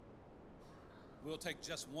We'll take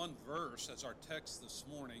just one verse as our text this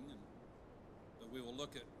morning, but we will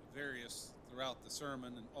look at various throughout the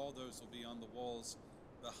sermon, and all those will be on the walls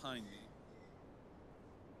behind me.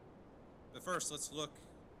 But first, let's look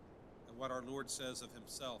at what our Lord says of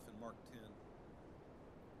himself in Mark 10.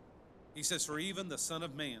 He says, "For even the Son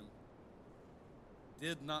of Man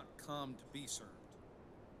did not come to be served,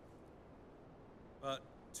 but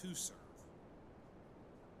to serve,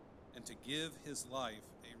 and to give his life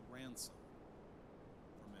a ransom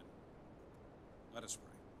for many." Let us pray.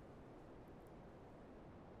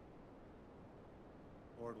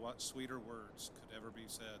 Lord, what sweeter words could ever be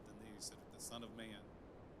said than these, that the Son of Man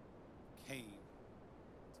came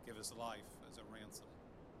to give his life as a ransom.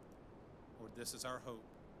 Lord, this is our hope.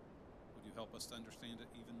 Would you help us to understand it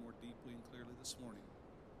even more deeply and clearly this morning?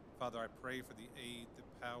 Father, I pray for the aid, the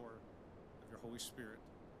power of your Holy Spirit.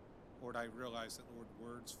 Lord, I realize that, Lord,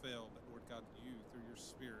 words fail, but Lord God, you, through your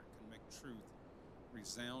Spirit, can make truth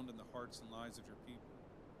resound in the hearts and lives of your people.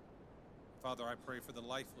 Father, I pray for the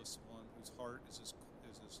lifeless one whose heart is as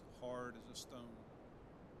hard as a stone.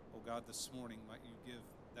 Oh God, this morning, might you give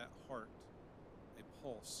that heart a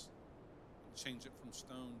pulse and change it from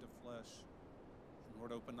stone to flesh. And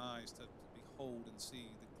Lord, open eyes to behold and see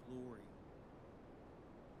the glory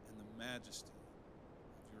and the majesty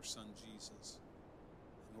of your Son, Jesus.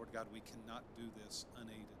 And Lord God, we cannot do this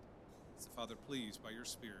unaided. So Father, please, by your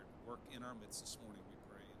Spirit, work in our midst this morning, we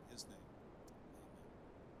pray in his name.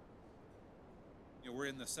 Amen. We're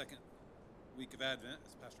in the second week of Advent,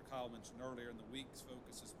 as Pastor Kyle mentioned earlier, and the week's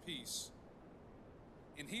focus is peace.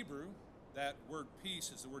 In Hebrew, that word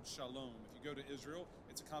peace is the word shalom. If you go to Israel,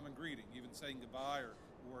 it's a common greeting. Even saying goodbye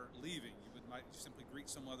or leaving, you might simply greet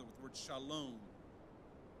someone with the word shalom.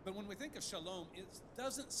 But when we think of shalom, it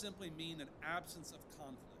doesn't simply mean an absence of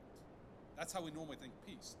conflict. That's how we normally think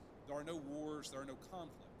peace. There are no wars, there are no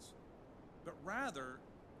conflicts. But rather,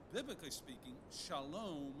 biblically speaking,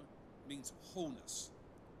 shalom means wholeness.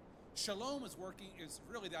 Shalom is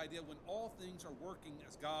really the idea when all things are working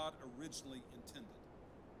as God originally intended.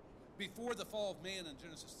 Before the fall of man in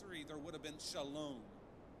Genesis 3, there would have been shalom.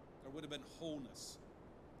 There would have been wholeness.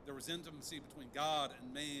 There was intimacy between God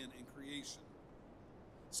and man and creation.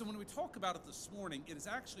 So when we talk about it this morning, it is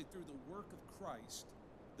actually through the work of Christ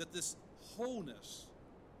that this wholeness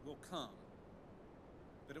will come.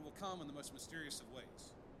 But it will come in the most mysterious of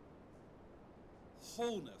ways.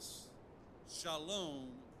 Wholeness, shalom,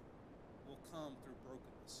 will come through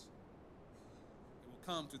brokenness. It will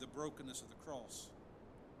come through the brokenness of the cross.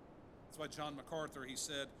 That's why John MacArthur, he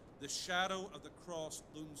said, "The shadow of the cross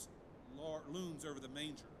looms over the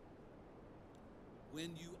manger."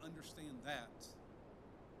 When you understand that,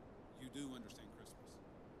 you do understand Christmas.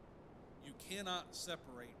 You cannot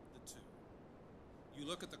separate the two. You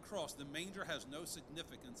look at the cross, the manger has no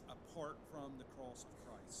significance apart from the cross of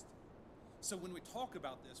Christ. So when we talk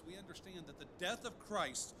about this, we understand that the death of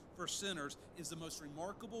Christ for sinners is the most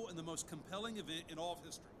remarkable and the most compelling event in all of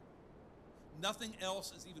history. Nothing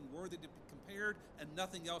else is even worthy to be compared, and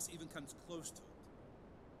nothing else even comes close to it.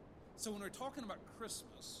 So when we're talking about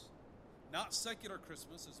Christmas, not secular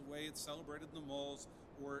Christmas as the way it's celebrated in the malls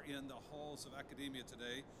or in the halls of academia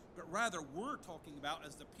today, but rather we're talking about,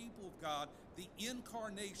 as the people of God, the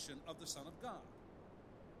incarnation of the Son of God.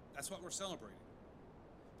 That's what we're celebrating.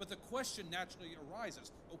 But the question naturally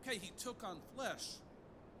arises, okay, he took on flesh.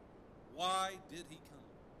 Why did he come?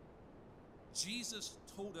 Jesus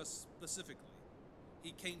told us specifically,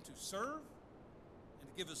 he came to serve and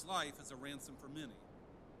to give his life as a ransom for many.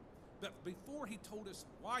 But before he told us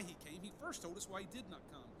why he came, he first told us why he did not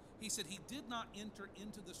come. He said he did not enter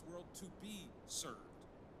into this world to be served.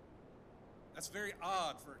 That's very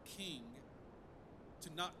odd for a king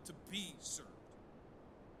to be served.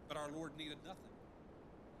 But our Lord needed nothing.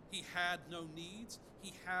 He had no needs.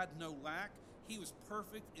 He had no lack. He was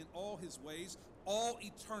perfect in all his ways. All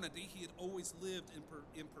eternity, he had always lived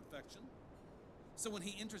in perfection. So when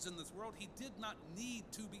he enters in this world, he did not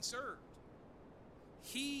need to be served.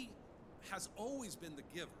 He has always been the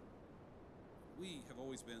giver. We have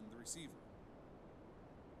always been the receiver.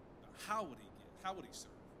 But how would he give? How would he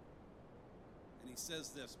serve? And he says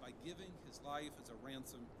this, by giving his life as a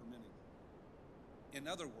ransom for many. In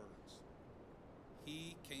other words,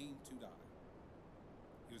 he came to die.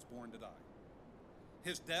 He was born to die.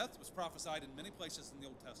 His death was prophesied in many places in the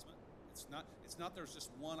Old Testament. It's not there's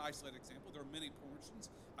just one isolated example. There are many portions.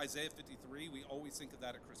 Isaiah 53, we always think of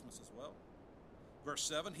that at Christmas as well. Verse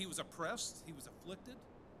 7, he was oppressed, he was afflicted,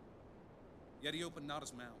 yet he opened not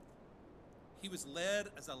his mouth. He was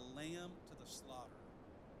led as a lamb to the slaughter.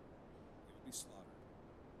 He would be slaughtered.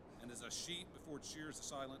 And as a sheep before its shears is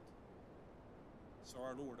silent, so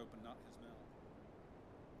our Lord opened not his mouth.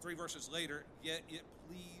 3 verses later, yet it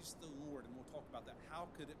pleased the Lord. And we'll talk about that. How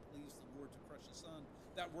could it please the Lord to crush his son?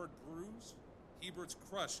 That word bruise, Hebrew it's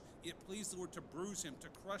crush. It pleased the Lord to bruise him, to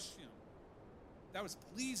crush him. That was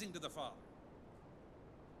pleasing to the Father.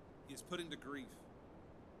 He is putting to grief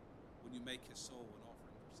when you make his soul an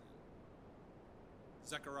offering for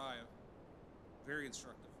sin. Zechariah, very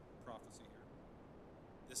instructive prophecy here.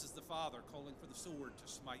 This is the Father calling for the sword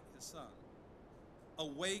to smite his son.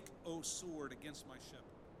 Awake, O sword, against my shepherd,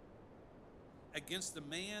 against the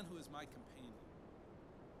man who is my companion,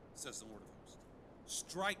 says the Lord of hosts.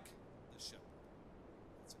 Strike the shepherd.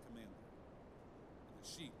 That's a command. And the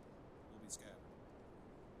sheep will be scattered.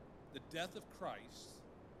 The death of Christ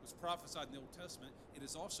was prophesied in the Old Testament. It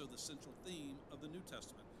is also the central theme of the New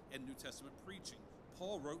Testament and New Testament preaching.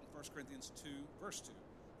 Paul wrote in 1 Corinthians 2, verse 2,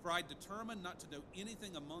 "For I determined not to know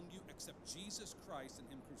anything among you except Jesus Christ and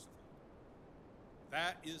him crucified."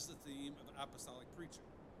 That is the theme of apostolic preaching.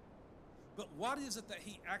 But what is it that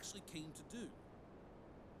he actually came to do?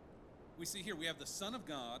 We see here, we have the Son of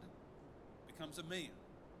God becomes a man.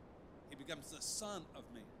 He becomes the Son of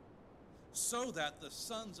Man, so that the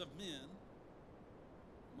sons of men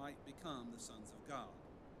might become the sons of God.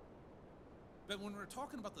 But when we're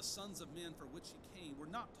talking about the sons of men for which he came, we're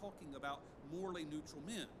not talking about morally neutral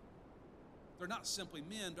men. They're not simply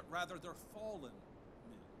men, but rather they're fallen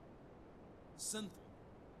men. Sinful,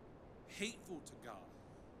 hateful to God,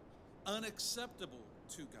 unacceptable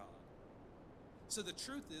to God. So the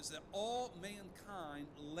truth is that all mankind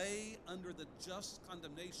lay under the just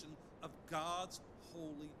condemnation of God's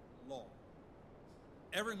holy law.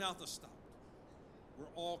 Every mouth is stopped.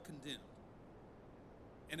 We're all condemned.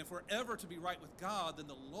 And if we're ever to be right with God, then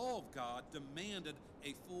the law of God demanded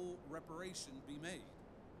a full reparation be made.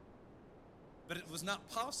 But it was not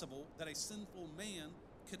possible that a sinful man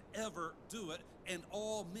could ever do it, and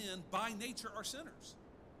all men by nature are sinners.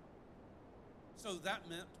 So that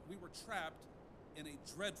meant we were trapped in a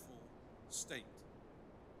dreadful state,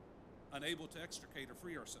 unable to extricate or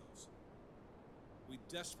free ourselves. We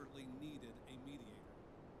desperately needed a mediator.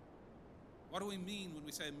 What do we mean when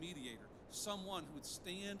we say a mediator? Someone who would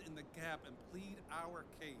stand in the gap and plead our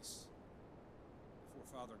case before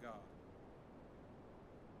Father God.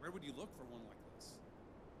 Where would you look for one like this?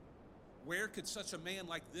 Where could such a man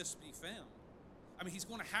like this be found? I mean, he's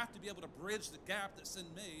going to have to be able to bridge the gap that sin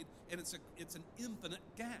made, and it's an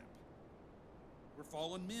infinite gap. We're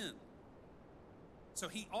fallen men. So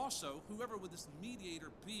he also, whoever would this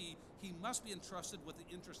mediator be, he must be entrusted with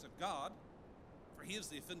the interest of God, for he is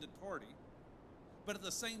the offended party. But at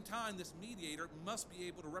the same time, this mediator must be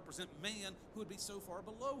able to represent man who would be so far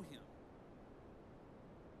below him.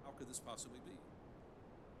 How could this possibly be?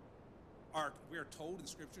 We are told in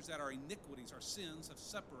scriptures that our iniquities, our sins, have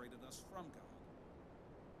separated us from God.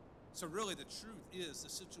 So really the truth is the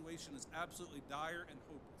situation is absolutely dire and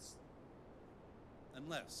hopeless.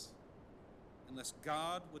 Unless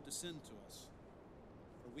God would descend to us,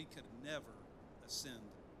 for we could never ascend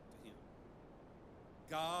to him.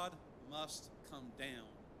 God must come down,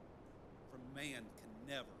 for man can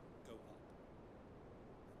never go up.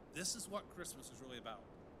 This is what Christmas is really about.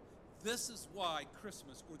 This is why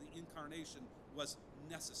Christmas, or the incarnation, was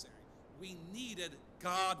necessary. We needed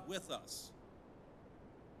God with us.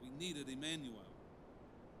 We needed Emmanuel.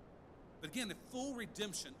 But again, if full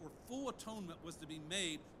redemption or full atonement was to be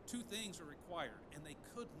made, two things are required, and they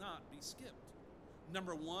could not be skipped.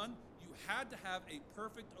 Number one, you had to have a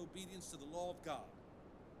perfect obedience to the law of God.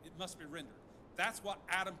 It must be rendered. That's what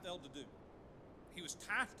Adam failed to do. He was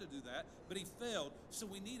tasked to do that, but he failed. So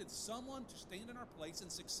we needed someone to stand in our place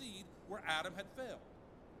and succeed where Adam had failed.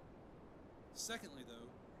 Secondly, though,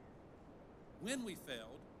 when we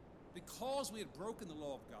failed, because we had broken the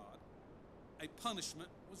law of God, a punishment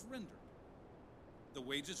was rendered. The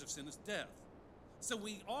wages of sin is death. So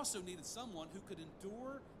we also needed someone who could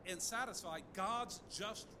endure and satisfy God's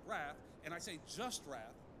just wrath, and I say just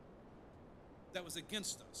wrath, that was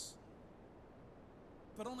against us.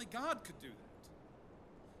 But only God could do that.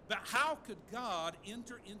 But how could God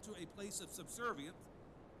enter into a place of subservience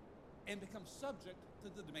and become subject to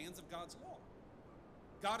the demands of God's law?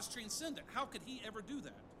 God is transcendent. How could he ever do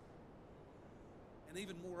that? And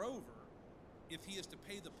even moreover, if he is to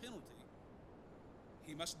pay the penalty,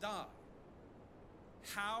 he must die.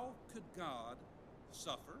 How could God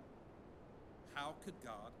suffer? How could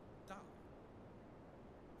God die?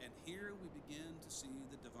 And here we begin to see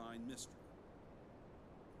the divine mystery.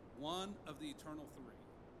 One of the eternal three.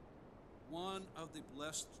 One of the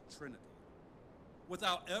blessed Trinity.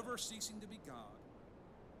 Without ever ceasing to be God,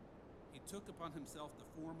 he took upon himself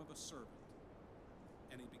the form of a servant,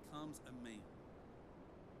 and he becomes a man.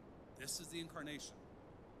 This is the incarnation.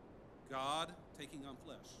 God taking on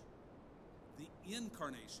flesh. The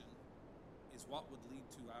incarnation is what would lead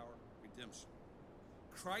to our redemption.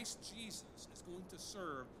 Christ Jesus is going to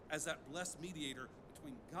serve as that blessed mediator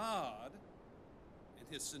between God and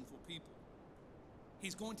his sinful people.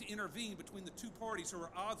 He's going to intervene between the two parties who are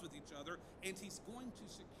at odds with each other, and he's going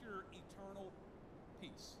to secure eternal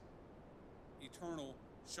peace, eternal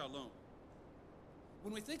shalom.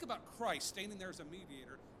 When we think about Christ standing there as a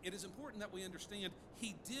mediator, it is important that we understand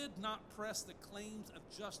he did not press the claims of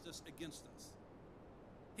justice against us.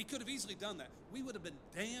 He could have easily done that. We would have been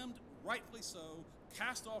damned, rightfully so,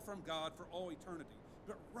 cast off from God for all eternity.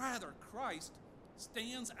 But rather, Christ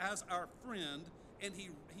stands as our friend, and he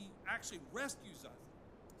actually rescues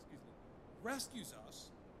us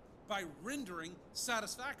by rendering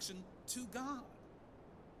satisfaction to God.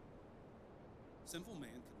 Sinful man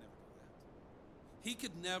could never do that. He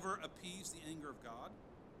could never appease the anger of God.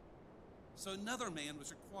 So another man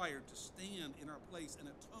was required to stand in our place and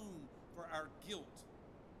atone for our guilt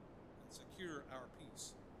and secure our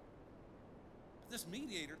peace. But this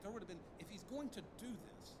mediator, there would have been, if he's going to do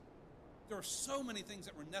this, there are so many things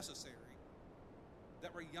that were necessary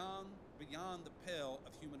that were beyond the pale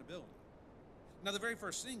of human ability. Now, the very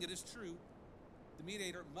first thing, it is true, the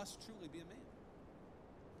mediator must truly be a man.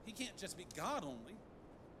 He can't just be God only,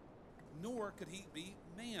 nor could he be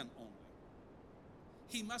man only.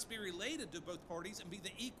 He must be related to both parties and be the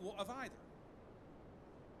equal of either.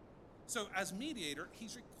 So as mediator,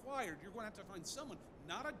 he's required, you're going to have to find someone,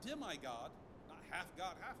 not a demigod, not half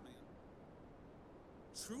God, half man,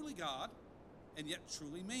 truly God, and yet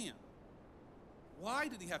truly man. Why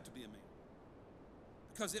did he have to be a man?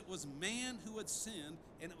 Because it was man who had sinned,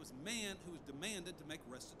 and it was man who was demanded to make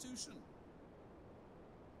restitution.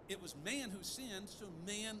 It was man who sinned, so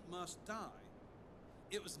man must die.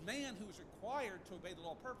 It was man who was required to obey the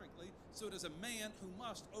law perfectly, so it is a man who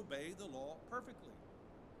must obey the law perfectly.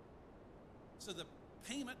 So the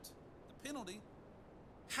payment, the penalty,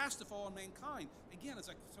 has to fall on mankind. Again, as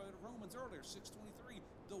I quoted Romans earlier, 6:23,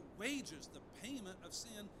 the wages, the payment of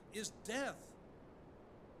sin is death.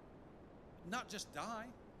 Not just die.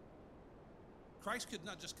 Christ could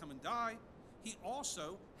not just come and die. He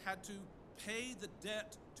also had to pay the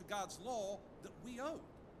debt to God's law that we owed.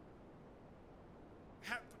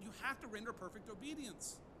 You have to render perfect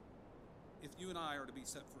obedience if you and I are to be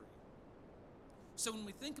set free. So when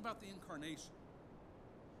we think about the incarnation,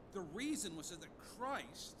 the reason was so that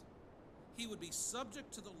Christ, he would be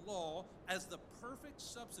subject to the law as the perfect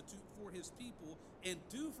substitute for his people and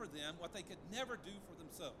do for them what they could never do for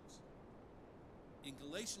themselves. In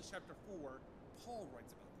Galatians chapter 4, Paul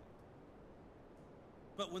writes about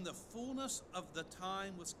that. But when the fullness of the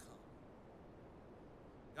time was come,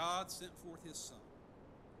 God sent forth his Son,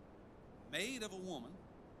 made of a woman,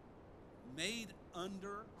 made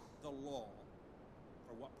under the law.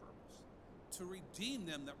 For what purpose? To redeem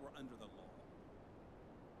them that were under the law,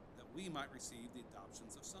 that we might receive the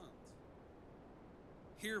adoptions of sons.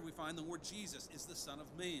 Here we find the Lord Jesus is the Son of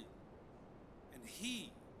Man, and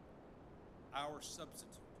he, our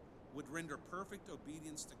substitute, would render perfect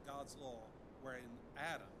obedience to God's law, wherein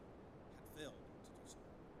Adam had failed to do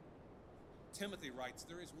so. Timothy writes,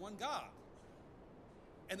 there is one God,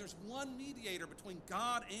 and there's one mediator between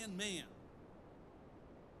God and man,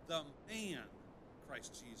 the man,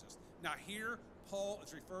 Christ Jesus. Now here, Paul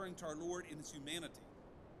is referring to our Lord in his humanity.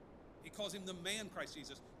 He calls him the man, Christ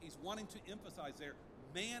Jesus. He's wanting to emphasize there,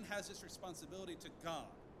 man has this responsibility to God.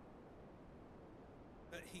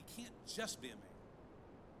 But he can't just be a man.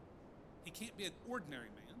 He can't be an ordinary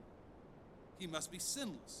man. He must be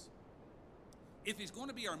sinless. If he's going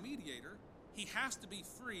to be our mediator, he has to be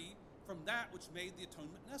free from that which made the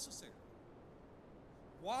atonement necessary.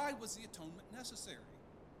 Why was the atonement necessary?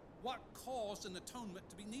 What caused an atonement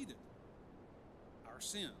to be needed? Our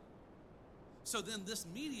sin. So then this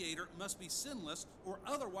mediator must be sinless, or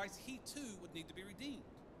otherwise he too would need to be redeemed.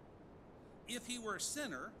 If he were a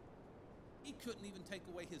sinner, he couldn't even take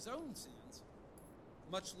away his own sins,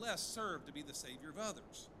 much less serve to be the Savior of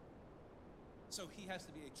others. So he has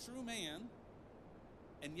to be a true man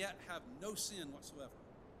and yet have no sin whatsoever.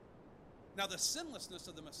 Now, the sinlessness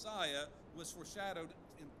of the Messiah was foreshadowed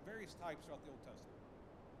in various types throughout the Old Testament.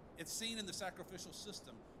 It's seen in the sacrificial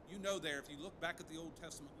system. You know there, if you look back at the Old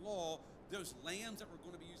Testament law, those lambs that were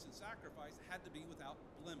going to be used in sacrifice had to be without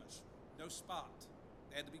blemish, no spot.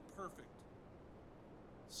 They had to be perfect.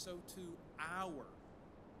 So too our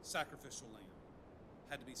sacrificial lamb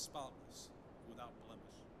had to be spotless, without blemish.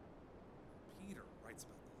 Peter writes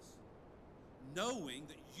about this. Knowing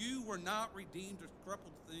that you were not redeemed with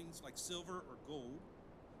corruptible things like silver or gold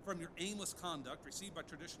from your aimless conduct received by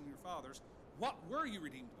tradition of your fathers, what were you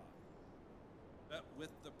redeemed by? but with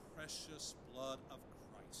the precious blood of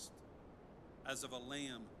Christ, as of a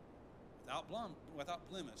lamb without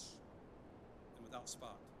blemish and without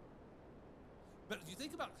spot. But if you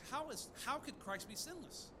think about how could Christ be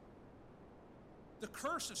sinless? The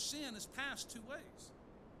curse of sin is passed two ways.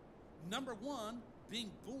 Number one,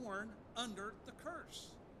 being born under the curse.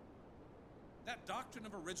 That doctrine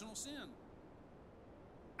of original sin.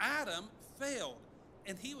 Adam failed,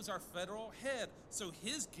 and he was our federal head, so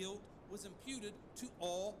his guilt was imputed to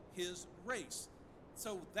all his race.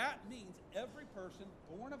 So that means every person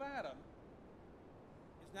born of Adam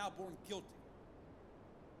is now born guilty.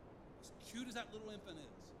 As cute as that little infant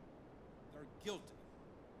is, they're guilty.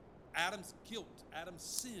 Adam's guilt, Adam's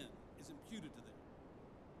sin is imputed to them.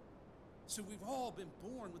 So we've all been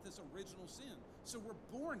born with this original sin. So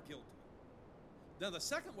we're born guilty. Now the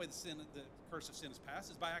second way the curse of sin is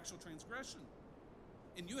passed is by actual transgression.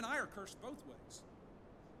 And you and I are cursed both ways.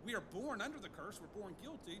 We are born under the curse, we're born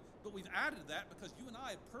guilty, but we've added that because you and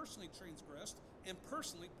I have personally transgressed and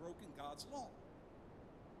personally broken God's law.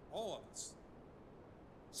 All of us.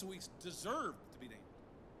 So we deserve to be damned.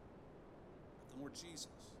 But the Lord Jesus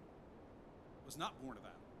was not born of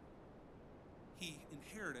Adam. He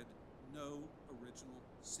inherited no original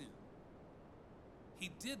sin. He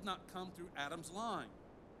did not come through Adam's line.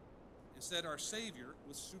 Instead, our Savior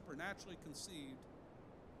was supernaturally conceived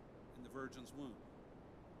in the virgin's womb.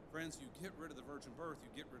 Friends, you get rid of the virgin birth, you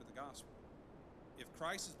get rid of the gospel. If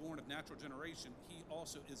Christ is born of natural generation, he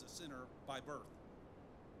also is a sinner by birth.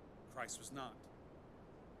 Christ was not.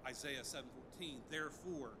 Isaiah 7:14,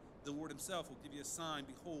 therefore, the Lord himself will give you a sign.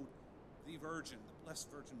 Behold, the virgin, the blessed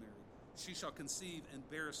Virgin Mary, she shall conceive and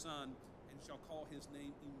bear a son, and shall call his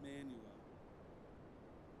name Emmanuel.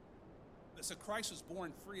 So Christ was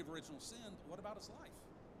born free of original sin, but what about his life?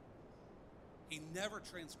 He never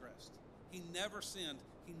transgressed. He never sinned.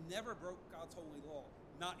 He never broke God's holy law.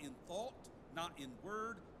 Not in thought, not in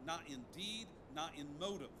word, not in deed, not in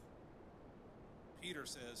motive. Peter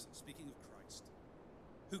says, speaking of Christ,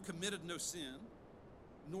 who committed no sin,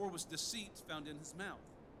 nor was deceit found in his mouth.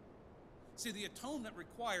 See, the atonement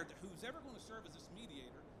required that who's ever going to serve as this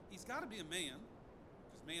mediator, he's got to be a man,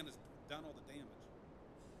 because man has done all the damage.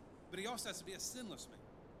 But he also has to be a sinless man.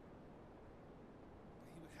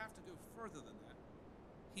 But he would have to go further than that.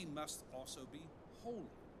 He must also be holy.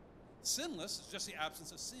 Sinless is just the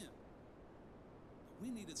absence of sin. But we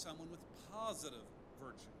needed someone with positive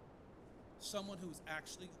virtue. Someone who is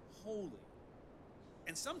actually holy.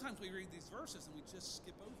 And sometimes we read these verses and we just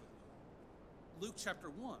skip over them. Luke chapter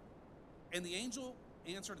 1. And the angel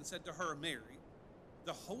answered and said to her, Mary,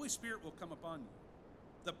 the Holy Spirit will come upon you.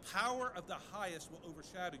 The power of the highest will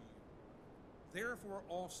overshadow you. Therefore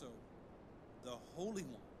also the Holy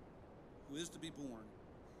One who is to be born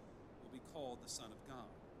will be called the Son of God.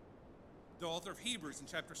 The author of Hebrews in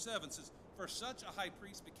chapter 7 says, for such a high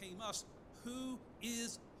priest became us who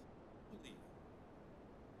is holy.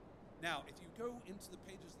 Now, if you go into the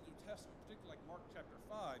pages of the New Testament, particularly like Mark chapter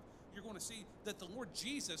 5, you're going to see that the Lord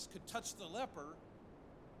Jesus could touch the leper,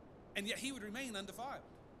 and yet he would remain undefiled.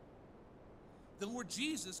 The Lord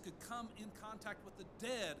Jesus could come in contact with the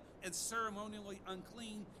dead and ceremonially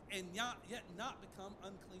unclean, and yet not become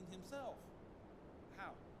unclean himself.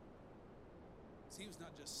 How? Because he was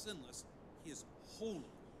not just sinless, he is holy.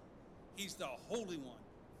 He's the Holy One,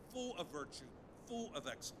 full of virtue, full of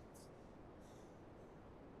excellence.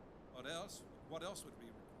 What else? What else would be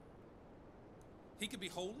required? He could be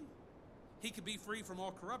holy. He could be free from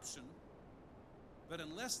all corruption. But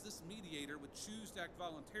unless this mediator would choose to act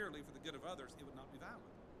voluntarily for the good of others, it would not be valid.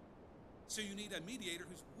 So you need a mediator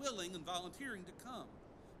who's willing and volunteering to come.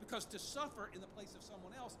 Because to suffer in the place of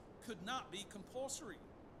someone else could not be compulsory.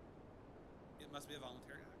 It must be a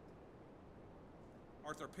voluntary act.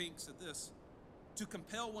 Arthur Pink said this, to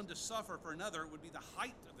compel one to suffer for another would be the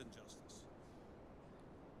height of injustice.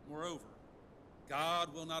 Moreover,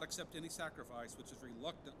 God will not accept any sacrifice which is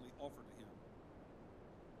reluctantly offered to him.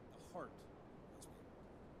 The heart must be.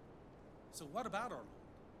 So what about our Lord?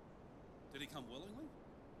 Did he come willingly?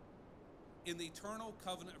 In the eternal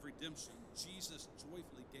covenant of redemption, Jesus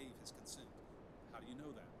joyfully gave his consent. How do you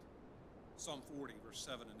know that? Psalm 40, verse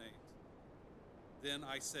 7 and 8. Then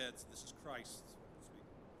I said, this is Christ speaking,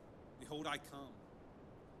 behold, I come.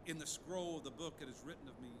 In the scroll of the book it is written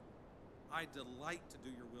of me, I delight to do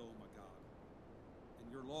your will, my God,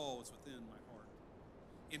 and your law is within my heart.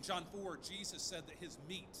 In John 4, Jesus said that his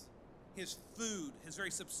meat, his food, his very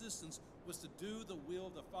subsistence was to do the will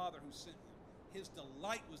of the Father who sent him. His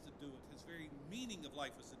delight was to do it. His very meaning of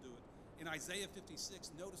life was to do it. In Isaiah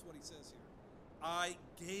 56, notice what he says here. I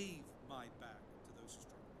gave my back to those who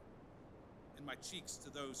struggled, and my cheeks to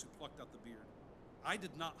those who plucked out the beard. I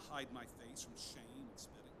did not hide my face from shame and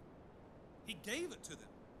spitting. He gave it to them.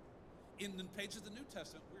 In the pages of the New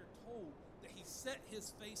Testament, we're told that he set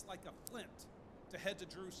his face like a flint to head to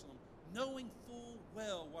Jerusalem, knowing full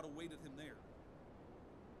well what awaited him there.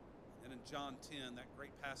 And in John 10, that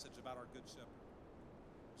great passage about our good shepherd,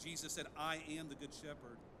 Jesus said, I am the good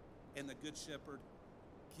shepherd, and the good shepherd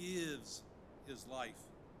gives his life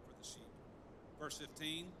for the sheep. Verse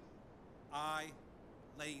 15, I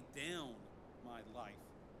lay down my life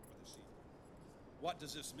for the sheep. What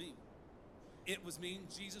does this mean? It mean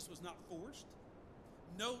Jesus was not forced.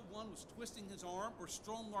 No one was twisting his arm or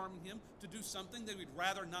strong-arming him to do something that we'd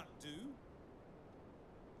rather not do.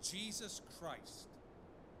 Jesus Christ,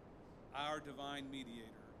 our divine mediator,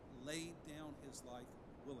 laid down his life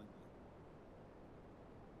willingly.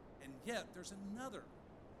 And yet there's another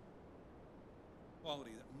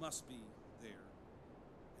quality that must be there.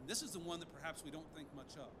 And this is the one that perhaps we don't think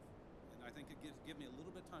much of. And I think it give me a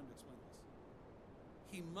little bit of time to explain this.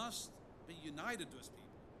 He must be united to his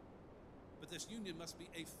people, but this union must be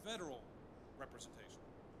a federal representation.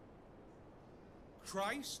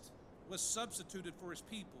 Christ was substituted for his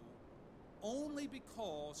people only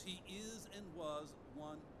because he is and was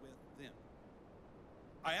one with them.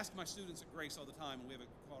 I ask my students at Grace all the time, and we have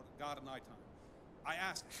a called God and I time. I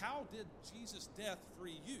ask, how did Jesus' death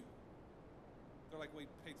free you? They're like, well, he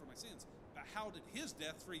paid for my sins. But how did his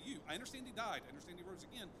death free you? I understand he died. I understand he rose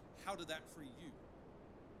again. How did that free you?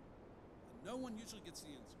 And no one usually gets the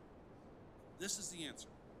answer. This is the answer.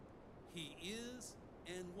 He is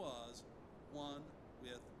and was one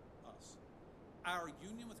with us. Our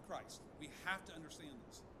union with Christ, we have to understand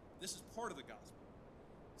this. This is part of the gospel.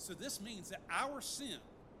 So this means that our sin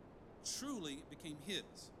truly became his.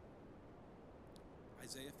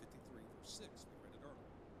 Isaiah 53, verse 6, we read it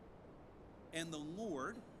earlier. And the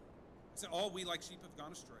Lord said, all we like sheep have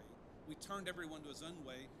gone astray. We turned everyone to his own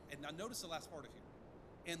way. And now notice the last part of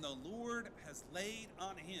here. And the Lord has laid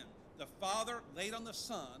on him, the Father laid on the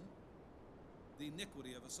Son, the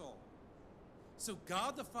iniquity of us all. So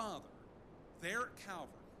God the Father, there at Calvary,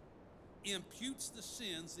 imputes the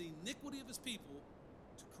sins, the iniquity of his people,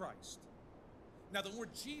 to Christ. Now the Lord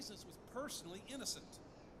Jesus was personally innocent.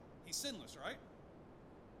 He's sinless, right?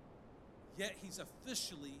 Yet he's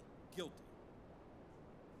officially guilty.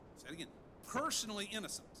 Say it again. Personally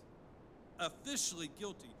innocent. Officially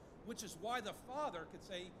guilty. Which is why the Father could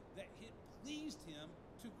say that it pleased him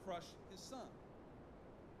to crush his Son.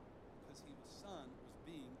 Because his Son was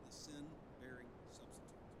being the sin-bearing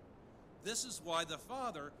substitute. This is why the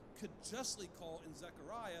Father could justly call in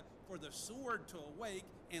Zechariah for the sword to awake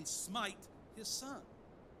and smite his Son.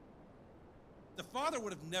 The Father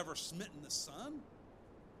would have never smitten the Son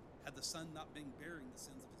had the Son not been bearing the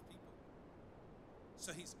sins of his people.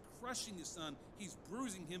 So he's crushing his Son, he's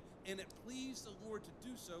bruising him, and it pleased the Lord to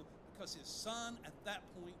do so because his Son at that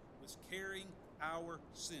point was carrying our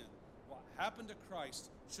sin. What happened to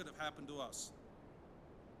Christ should have happened to us.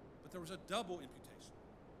 But there was a double imputation.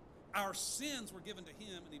 Our sins were given to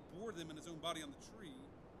him, and he bore them in his own body on the tree.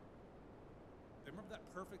 Remember that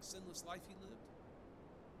perfect, sinless life he lived?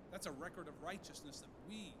 That's a record of righteousness that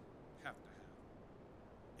we have to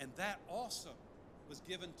have. And that also was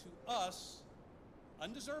given to us,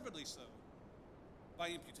 undeservedly so, by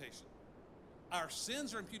imputation. Our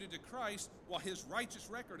sins are imputed to Christ, while his righteous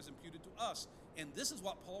record is imputed to us. And this is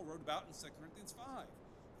what Paul wrote about in 2 Corinthians 5.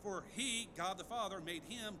 For he, God the Father, made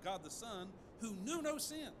him, God the Son, who knew no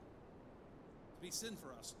sin, to be sin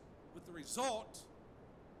for us, with the result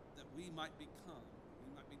that we might be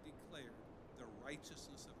declared the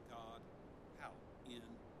righteousness of God. How? In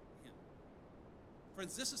him.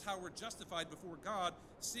 Friends, this is how we're justified before God,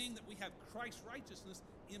 seeing that we have Christ's righteousness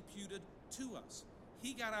imputed to us.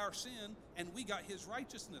 He got our sin, and we got his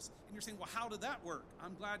righteousness. And you're saying, well, how did that work?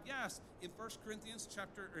 I'm glad you asked. In 1 Corinthians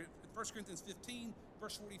 15,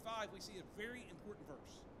 verse 45, we see a very important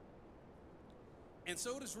verse. And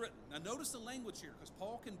so it is written. Now notice the language here, because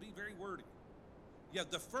Paul can be very wordy. Yeah,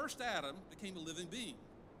 the first Adam became a living being.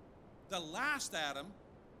 The last Adam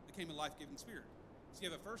became a life-giving spirit. So you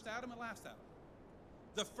have a first Adam and a last Adam.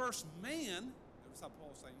 The first man, that's how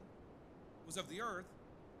Paul's saying, was of the earth,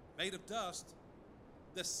 made of dust.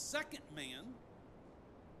 The second man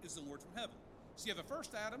is the Lord from heaven. So you have a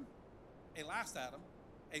first Adam, a last Adam,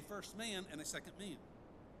 a first man, and a second man.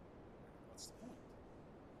 What's the point?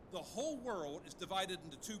 The whole world is divided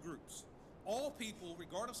into two groups. All people,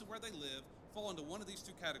 regardless of where they live, fall into one of these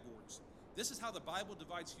two categories. This is how the Bible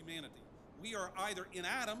divides humanity. We are either in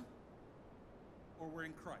Adam or we're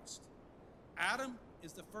in Christ. Adam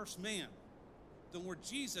is the first man. The Lord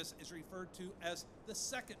Jesus is referred to as the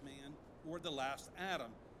second man or the last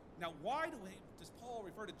Adam. Now, why does Paul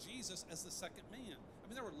refer to Jesus as the second man? I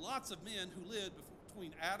mean, there were lots of men who lived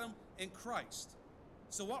between Adam and Christ.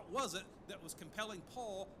 So what was it that was compelling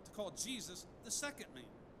Paul to call Jesus the second man?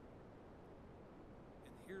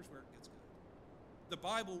 And here's where it gets good. The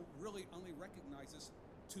Bible really only recognizes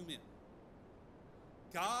two men.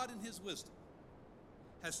 God, in his wisdom,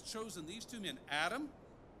 has chosen these two men, Adam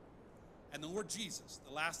and the Lord Jesus,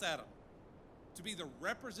 the last Adam, to be the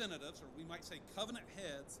representatives, or we might say covenant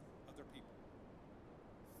heads, of their people.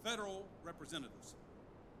 Federal representatives.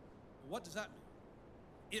 What does that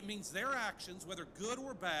mean? It means their actions, whether good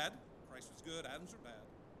or bad, Christ was good, Adam's are bad,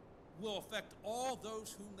 will affect all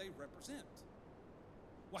those whom they represent.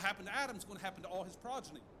 What happened to Adam is going to happen to all his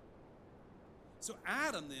progeny. So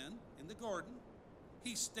Adam then, in the garden,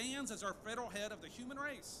 he stands as our federal head of the human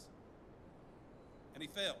race. And he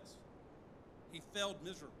fails. He failed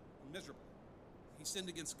miserably. He sinned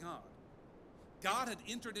against God. God had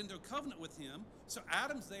entered into a covenant with him, so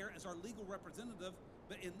Adam's there as our legal representative,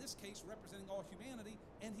 but in this case representing all humanity,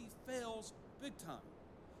 and he fails big time.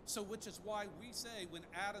 So which is why we say when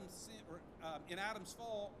in Adam's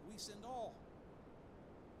fall, we sinned all.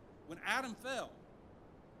 When Adam fell,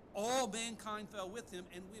 all mankind fell with him,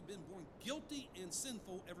 and we've been born guilty and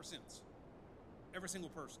sinful ever since. Every single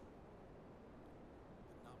person.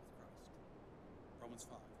 But not with Christ. Romans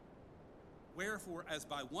 5. Wherefore, as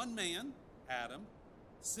by one man, Adam,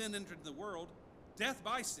 sin entered the world, death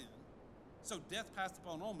by sin, so death passed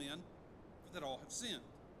upon all men, for that all have sinned.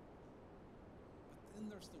 But then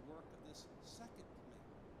there's the work of this second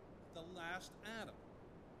man, the last Adam.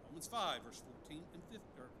 Romans 5, verse 14 and 15,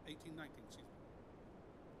 or 18, 19, excuse me.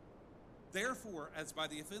 Therefore, as by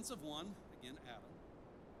the offense of one, again Adam,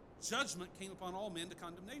 judgment came upon all men to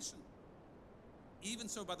condemnation. Even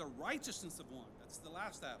so by the righteousness of one, that's the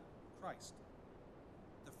last Adam, Christ,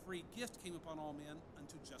 the free gift came upon all men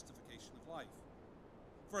unto justification of life.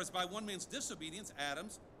 For as by one man's disobedience,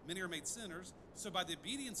 Adam's, many are made sinners, so by the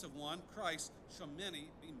obedience of one, Christ, shall many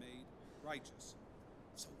be made righteous.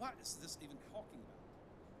 So what is this even talking about?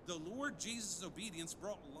 The Lord Jesus' obedience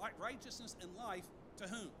brought righteousness and life to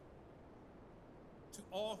whom? To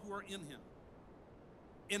all who are in him.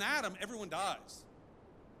 In Adam, everyone dies.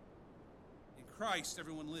 In Christ,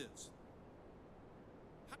 everyone lives.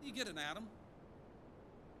 How do you get in Adam?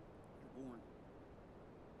 You're born.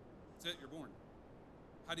 That's it, you're born.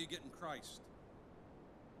 How do you get in Christ?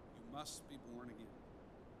 You must be born again.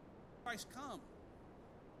 Christ come.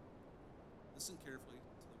 Listen carefully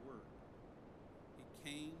to the word. He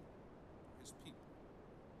came for his people.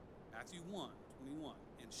 Matthew 1:21.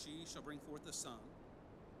 And she shall bring forth a son,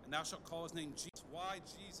 and thou shalt call his name Jesus. Why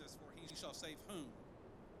Jesus? For he shall save whom?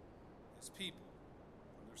 His people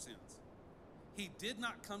from their sins. He did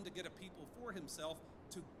not come to get a people for himself,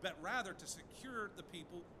 but rather to secure the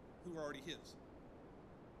people who are already his.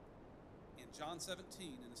 In John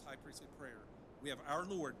 17, in his high priestly prayer, we have our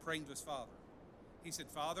Lord praying to his Father. He said,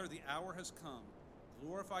 Father, the hour has come.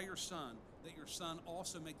 Glorify your Son, that your Son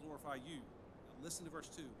also may glorify you. Now listen to verse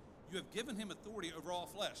 2. You have given him authority over all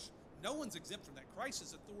flesh. No one's exempt from that. Christ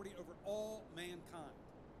has authority over all mankind.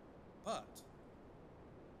 But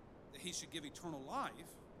that he should give eternal life,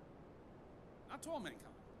 not to all mankind,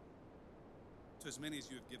 to as many as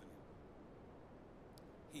you have given him.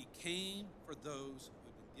 He came for those who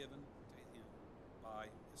have been given to him by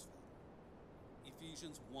his Father.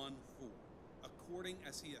 Ephesians 1:4. According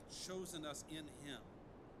as he hath chosen us in him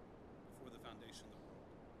before the foundation of the world.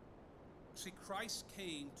 See, Christ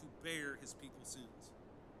came to bear his people's sins.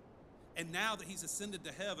 And now that he's ascended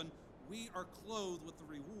to heaven, we are clothed with the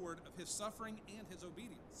reward of his suffering and his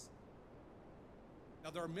obedience.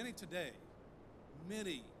 Now, there are many today,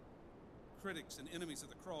 many critics and enemies of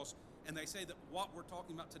the cross, and they say that what we're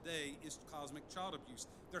talking about today is cosmic child abuse.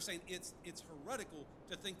 They're saying it's heretical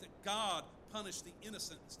to think that God punished the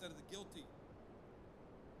innocent instead of the guilty.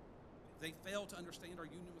 They fail to understand our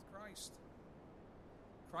union with Christ.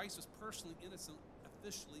 Christ was personally innocent,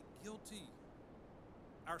 officially guilty.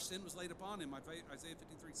 Our sin was laid upon him, Isaiah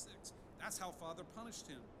 53:6. That's how Father punished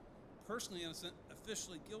him. Personally innocent,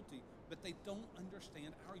 officially guilty, but they don't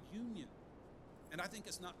understand our union. And I think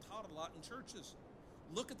it's not taught a lot in churches.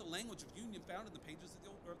 Look at the language of union found in the pages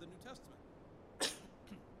of the New Testament.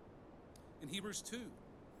 In Hebrews 2,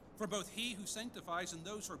 for both he who sanctifies and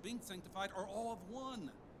those who are being sanctified are all of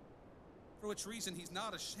one. For which reason he's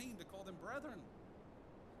not ashamed to call them brethren.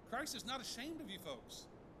 Christ is not ashamed of you folks.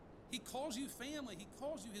 He calls you family. He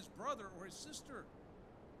calls you his brother or his sister.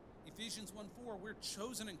 Ephesians 1:4, we're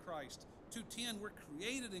chosen in Christ. 2:10, we're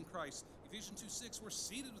created in Christ. Ephesians 2:6, we're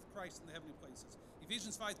seated with Christ in the heavenly places.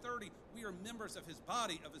 Ephesians 5:30, we are members of his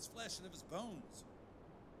body, of his flesh, and of his bones.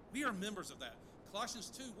 We are members of that. Colossians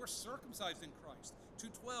 2, we're circumcised in Christ.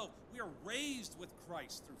 2:12, we are raised with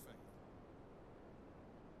Christ through faith.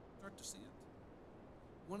 Start to see it.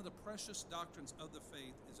 One of the precious doctrines of the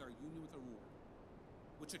faith is our union with the Lord,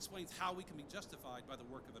 which explains how we can be justified by the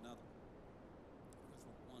work of another, because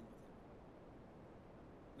we're one with him.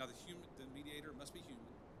 Now, the mediator must be human.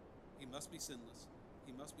 He must be sinless.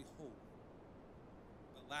 He must be holy.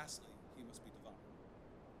 But lastly, he must be divine.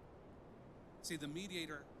 See, the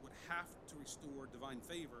mediator would have to restore divine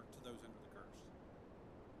favor to those under the curse.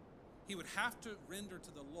 He would have to render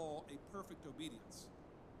to the law a perfect obedience.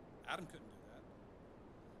 Adam couldn't do that.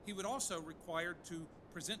 He would also require to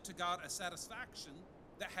present to God a satisfaction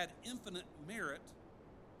that had infinite merit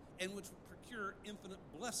and which would procure infinite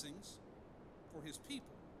blessings for his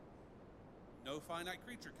people. No finite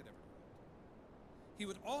creature could ever do that. He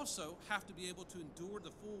would also have to be able to endure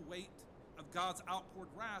the full weight of God's outpoured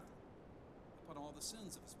wrath upon all the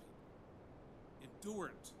sins of his people. Endure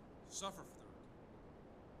it, suffer for it.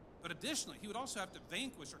 But additionally, he would also have to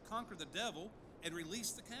vanquish or conquer the devil and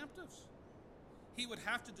release the captives. He would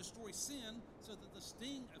have to destroy sin so that the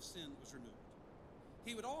sting of sin was removed.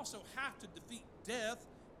 He would also have to defeat death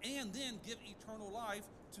and then give eternal life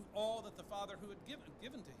to all that the Father who had given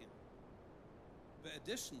to him. But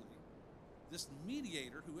additionally, this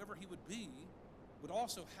mediator, whoever he would be, would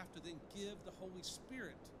also have to then give the Holy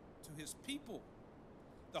Spirit to his people.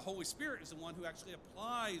 The Holy Spirit is the one who actually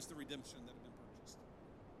applies the redemption that had been purchased.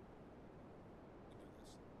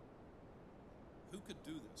 Who could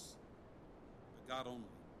do this? But God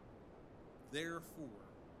only. Therefore,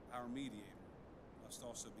 our mediator must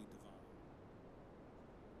also be divine.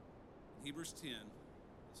 In Hebrews 10,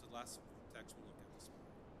 this is the last text we'll look at this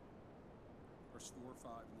morning. Verse 4,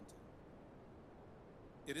 5, and then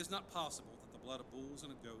 10. It is not possible that the blood of bulls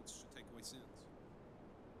and of goats should take away sins.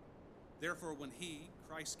 Therefore, when he,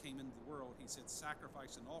 Christ, came into the world, he said,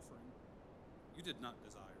 sacrifice and offering you did not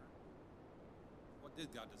desire. What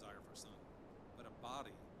did God desire for a son? But a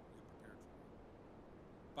body you have prepared for me.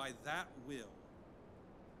 By that will,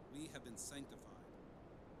 we have been sanctified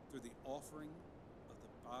through the offering of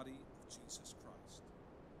the body of Jesus Christ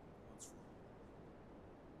once for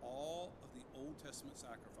all. All of the Old Testament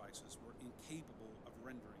sacrifices were incapable of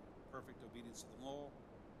rendering perfect obedience to the law,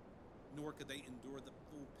 nor could they endure the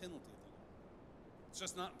full penalty of the law. It's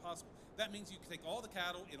just not impossible. That means you could take all the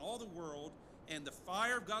cattle in all the world, and the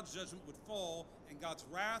fire of God's judgment would fall, and God's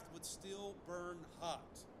wrath would still burn hot.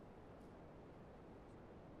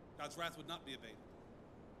 God's wrath would not be abated.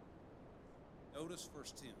 Notice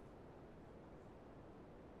verse 10.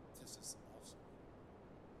 This is awesome.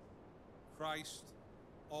 Christ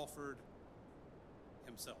offered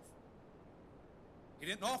himself. He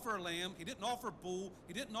didn't offer a lamb. He didn't offer a bull.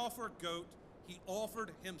 He didn't offer a goat. He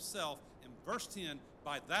offered himself. In verse 10,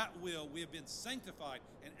 by that will we have been sanctified.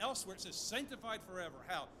 And elsewhere it says sanctified forever.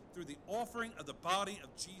 How? Through the offering of the body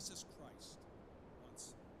of Jesus Christ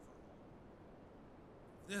once for all.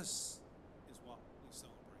 This is what we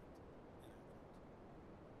celebrate in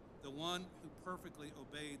Advent. The one who perfectly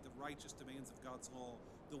obeyed the righteous demands of God's law.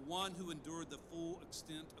 The one who endured the full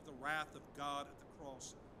extent of the wrath of God at the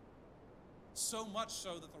cross. So much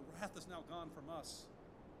so that the wrath is now gone from us.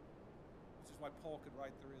 Which is why Paul could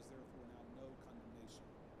write, there is therefore now no condemnation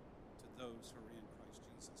to those who are in Christ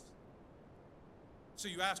Jesus. So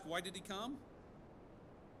you ask, why did he come?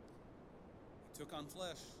 He took on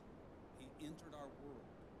flesh. He entered our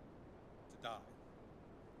world to die.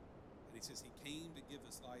 And he says he came to give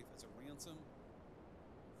his life as a ransom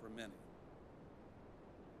for many.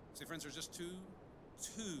 See, friends, there's just two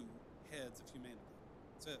heads of humanity.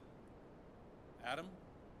 That's it. Adam,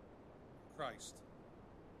 Christ.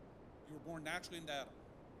 You were born naturally into Adam,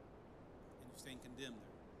 and you stand condemned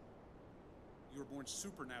there. You were born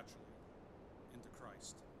supernaturally into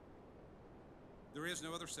Christ. There is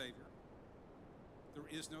no other Savior. There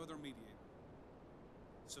is no other mediator.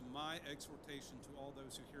 So my exhortation to all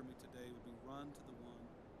those who hear me today would be run to the one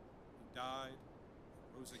who died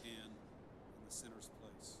and rose again in the sinner's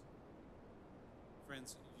place.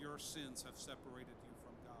 Friends, your sins have separated you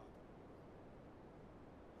from God.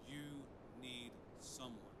 You need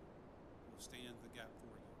someone who will stand the gap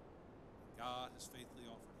for you. And God has faithfully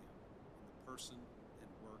offered him in the person and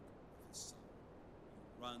work of his Son.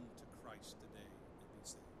 You run to Christ today and be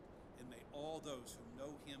saved. And may all those who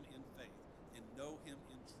know him in faith and know him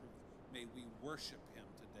in truth, may we worship him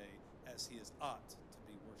today as he is ought to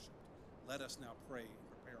be worshiped. Let us now pray and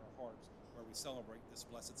prepare our hearts where we celebrate this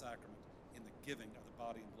blessed sacrament in the giving of the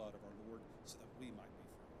body and blood of our Lord so that we might be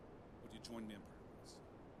free. Would you join me in prayer?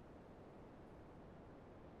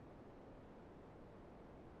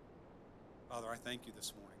 Father, I thank you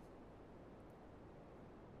this morning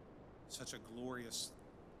Such a glorious,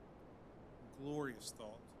 glorious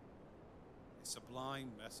thought. A sublime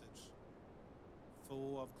message,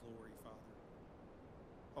 full of glory, Father.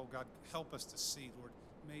 Oh, God, help us to see, Lord.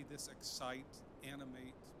 May this excite,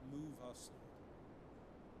 animate, move us, Lord.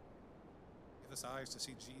 Give us eyes to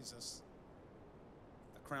see Jesus,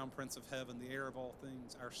 the crown prince of heaven, the heir of all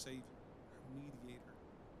things, our Savior, our mediator.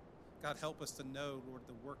 God, help us to know, Lord,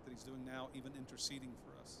 the work that he's doing now, even interceding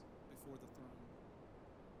for us before the throne.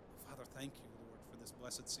 Father, thank you, Lord, for this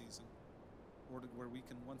blessed season, Lord, where we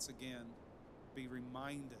can once again be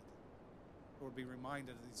reminded, Lord, be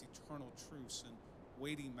reminded of these eternal truths and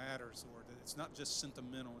weighty matters, Lord. That it's not just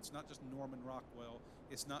sentimental. It's not just Norman Rockwell.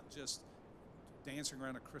 It's not just dancing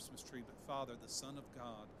around a Christmas tree, but Father, the Son of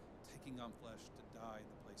God, taking on flesh to die in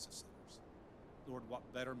the place of sinners. Lord, what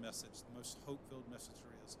better message, the most hope-filled message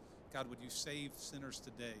there is. God, would you save sinners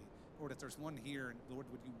today? Lord, if there's one here, Lord,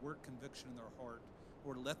 would you work conviction in their heart?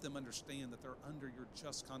 Lord, let them understand that they're under your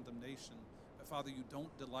just condemnation. But Father, you don't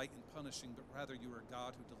delight in punishing, but rather you are a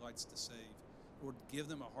God who delights to save. Lord, give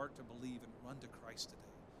them a heart to believe and run to Christ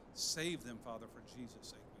today. Save them, Father, for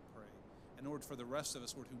Jesus' sake, we pray. And Lord, for the rest of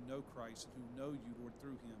us, Lord, who know Christ and who know you, Lord,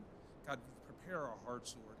 through him, God, prepare our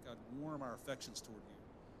hearts, Lord. God, warm our affections toward you.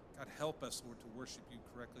 God, help us, Lord, to worship you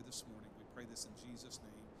correctly this morning. We pray this in Jesus'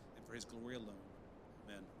 name and for his glory alone.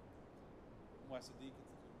 Amen. I'll ask the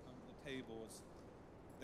deacons to come to the table as